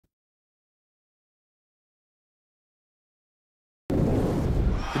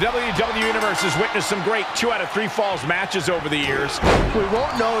The WWE Universe has witnessed some great 2 out of 3 falls matches over the years. We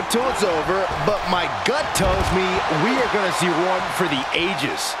won't know until it's over, but my gut tells me we are going to see one for the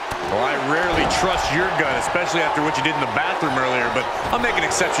ages. Well, I rarely trust your gut, especially after what you did in the bathroom earlier, but I'll make an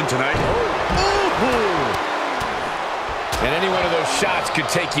exception tonight. And any one of those shots could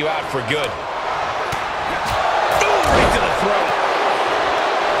take you out for good. Right to the throat.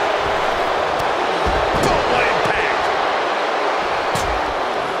 What impact.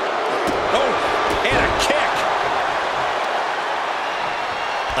 Oh, and a kick.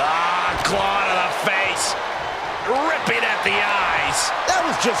 Claw to the face. Ripping at the eyes. That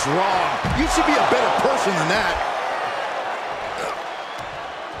was just wrong. You should be a better person than that.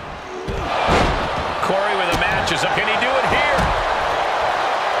 Corey with the match is up. Can he do it here?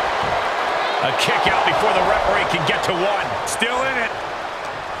 A kick out before the referee can get to one. Still in it.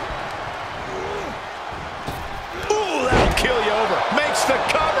 Ooh, that'll kill you over. Makes the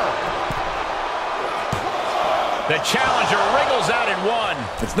cover. The challenger wriggles out in one.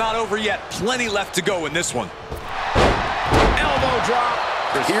 It's not over yet. Plenty left to go in this one. Elbow drop.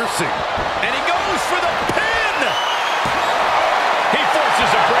 Piercing. And he goes for the pin. He forces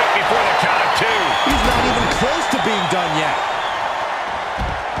a break before the count of 2. He's not even close to being done yet.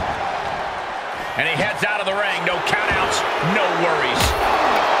 And he heads out of the ring. No countouts, no worries.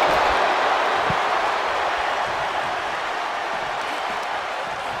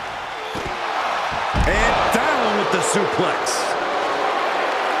 And down with the suplex.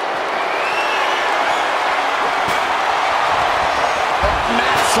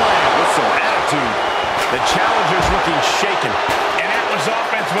 Slam with some attitude. The challenger's looking shaken. And that was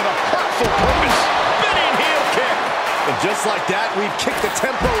offense with a hurtful purpose. Spinning heel kick. And just like that, we've kicked the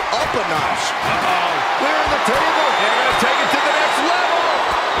tempo up a notch. Clearing the table. They're going to take it to the next level.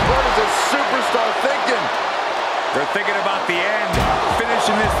 What is this superstar thinking? They're thinking about the end.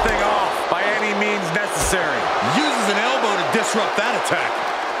 Finishing this thing off by any means necessary. Uses an elbow to disrupt that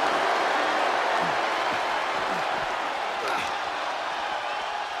attack.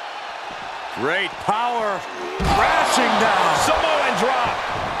 Great power, crashing down. Samoan drop.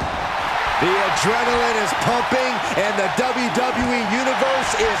 The adrenaline is pumping, and the WWE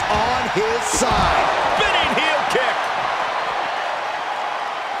Universe is on his side. Spinning heel kick.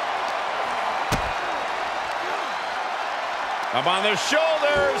 Up on the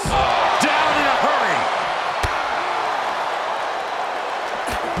shoulders. Down in a hurry.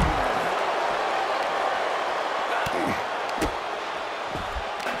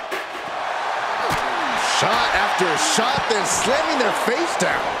 Shot after shot, then slamming their face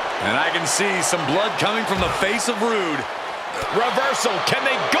down. And I can see some blood coming from the face of Rude. Reversal. Can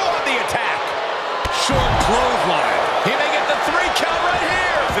they go on the attack? Short clothesline. He may get the 3 count right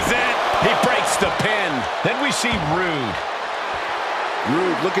here. This is it. He breaks the pin. Then we see Rude.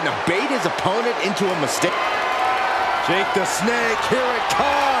 Rude looking to bait his opponent into a mistake. Jake the Snake, here it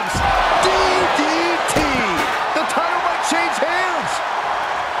comes. DDT. The title might change hands.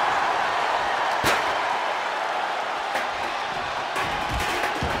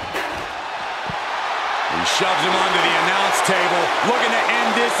 He shoves him onto the announce table, looking to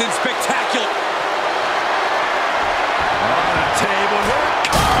end this in spectacular. On the table, here it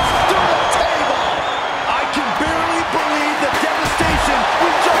comes through the table. I can barely believe the devastation we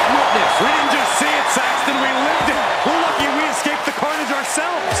just witnessed. We didn't just see it, Saxton, we lived it. We're lucky we escaped the carnage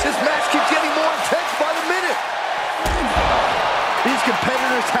ourselves. This match keeps getting more intense by the minute. These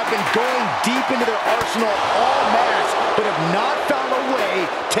competitors have been going deep into their arsenal all match, but have not found a way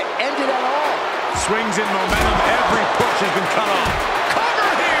to end it at all. Swings in momentum, every push has been cut off.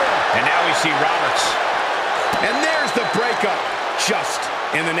 Cover here! And now we see Roberts. And there's the breakup, just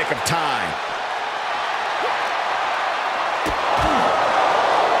in the nick of time.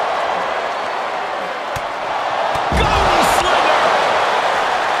 Golden Slither!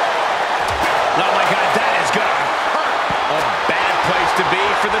 Oh my God, that is gonna hurt. A bad place to be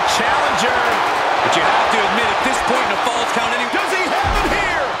for the challenger. But you have to admit, at this point in a Falls Count, does he have it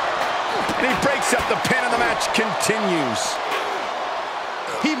here? And he breaks up the pin and the match continues.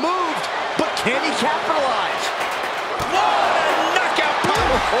 He moved, but can he capitalize? What a knockout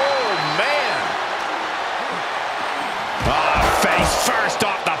power. Oh, man. Face first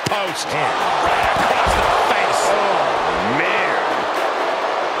off the post. Right across the face. Oh, man.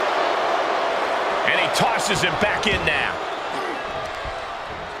 And he tosses him back in now.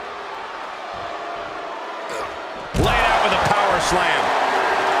 Laid out with a power slam.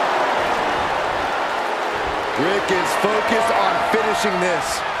 Rick is focused on finishing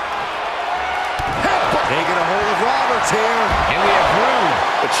this. Taking a hold of Roberts here. And we have Rude.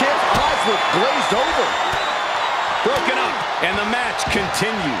 The champ's eyes look glazed over. Broken up, and the match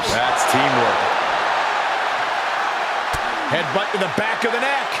continues. That's teamwork. Headbutt to the back of the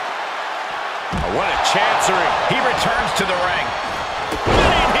neck. Oh, what a chancery. He returns to the ring.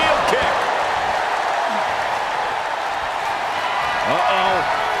 Spinning heel kick.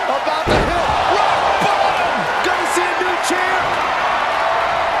 About to hit. Rock bottom. Gonna see a new champ.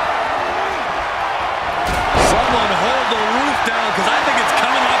 Someone hold the roof down, because I think it's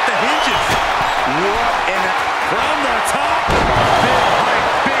coming off the hinges. What in a... From the top. Big height,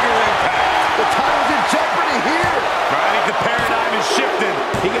 bigger impact. The title's in jeopardy here. I think the paradigm is shifting.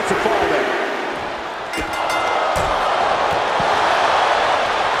 He gets a fall there.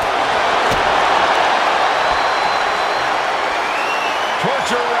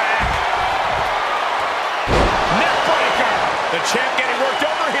 Torture rack. Neck breaker. The champ getting worked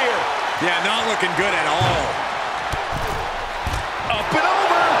over here. Yeah, not looking good at all. Up and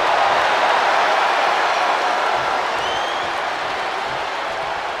over.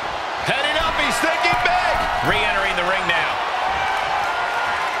 Heading up, he's thinking big. Re-entering the ring now.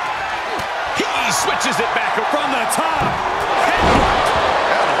 He switches it back from the top. Headbutt.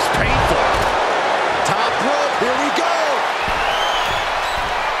 That looks painful. Top rope, here we go.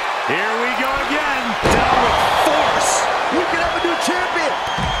 Here we go again. Down with force. We can have a new champion.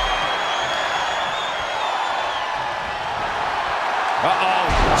 Uh-oh.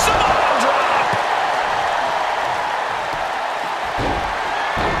 Samoan drop.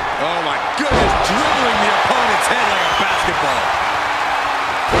 Oh, my goodness. Dribbling the opponent's head like a basketball.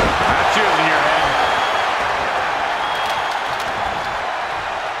 That's using your head.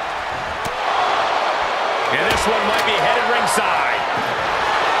 And this one might be headed ringside.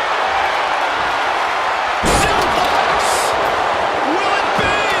 Suplex! Will it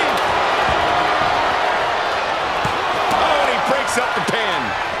be? Oh, and he breaks up the pin.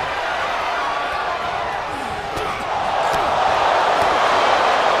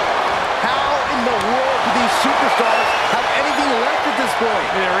 How in the world do these superstars have anything left at this point?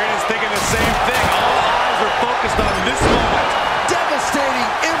 There is thinking the same thing. All eyes are focused on this moment. Devastating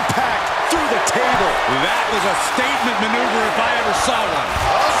impact through the table. That was a statement maneuver if I ever saw one.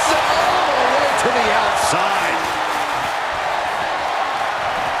 All the way to the outside.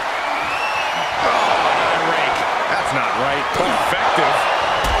 Oh, rake. That's not right, but effective.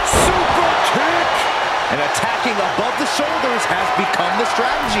 Super kick. And attacking above the shoulders has become the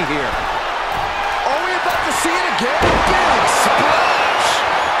strategy here. Are we about to see it again? Big splash.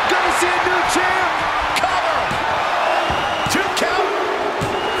 Gonna see a new champ. Cover. 2 count.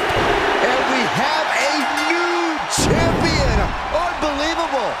 And we have a new champion.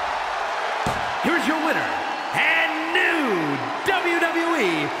 Unbelievable. Here's your winner and new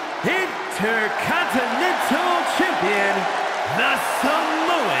WWE Intercontinental Champion, the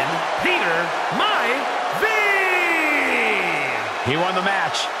Samoan Peter Maivia. He won the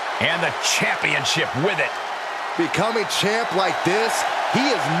match and the championship with it. Becoming champ like this, he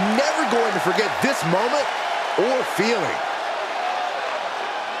is never going to forget this moment or feeling.